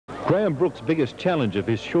Graeme Brooke's biggest challenge of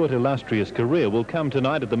his short, illustrious career will come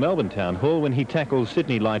tonight at the Melbourne Town Hall when he tackles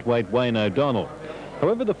Sydney lightweight Wayne O'Donnell.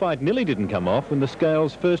 However, the fight nearly didn't come off when the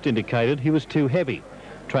scales first indicated he was too heavy.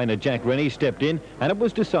 Trainer Jack Rennie stepped in and it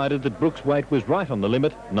was decided that Brooke's weight was right on the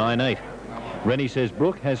limit, 9'8". Rennie says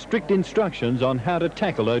Brooke has strict instructions on how to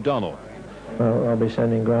tackle O'Donnell. Well, I'll be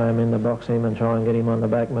sending Graeme in to box him and try and get him on the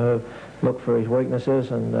back move, look for his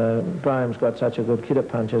weaknesses, and Graeme's got such a good kit of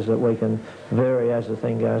punches that we can vary as the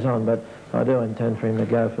thing goes on, but I do intend for him to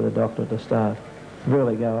go for the doctor to start.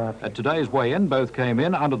 Really go up. At today's weigh-in, both came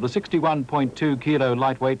in under the 61.2 kilo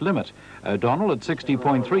lightweight limit. O'Donnell at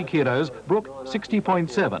 60.3 kilos, Brooke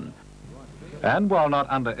 60.7. And while not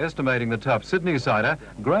underestimating the tough Sydney-sider,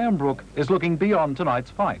 Graeme Brooke is looking beyond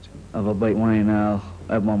tonight's fight. If I beat Wayne, I'll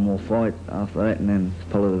have one more fight after that and then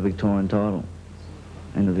probably the Victorian title,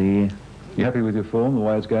 end of the year. You happy with your form, the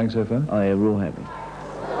way it's going so far? Oh yeah, real happy.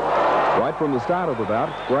 Right from the start of the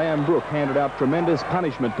bout, Graeme Brooke handed out tremendous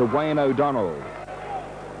punishment to Wayne O'Donnell.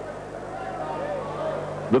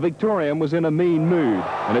 The Victorian was in a mean mood,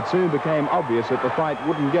 and it soon became obvious that the fight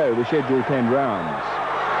wouldn't go the scheduled 10 rounds.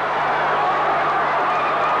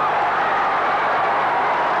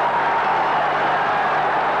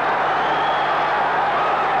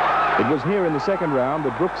 It was here in the second round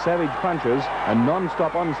that Brooke's savage punches and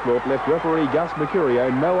non-stop onslaught left referee Gus Mercurio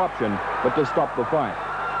no option but to stop the fight.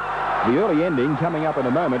 The early ending, coming up in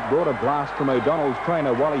a moment, brought a blast from O'Donnell's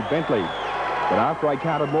trainer Wally Bentley. But after I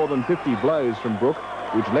counted more than 50 blows from Brooke,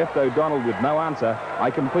 which left O'Donnell with no answer, I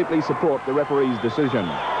completely support the referee's decision.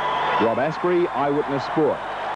 Rob Asprey, Eyewitness Sport.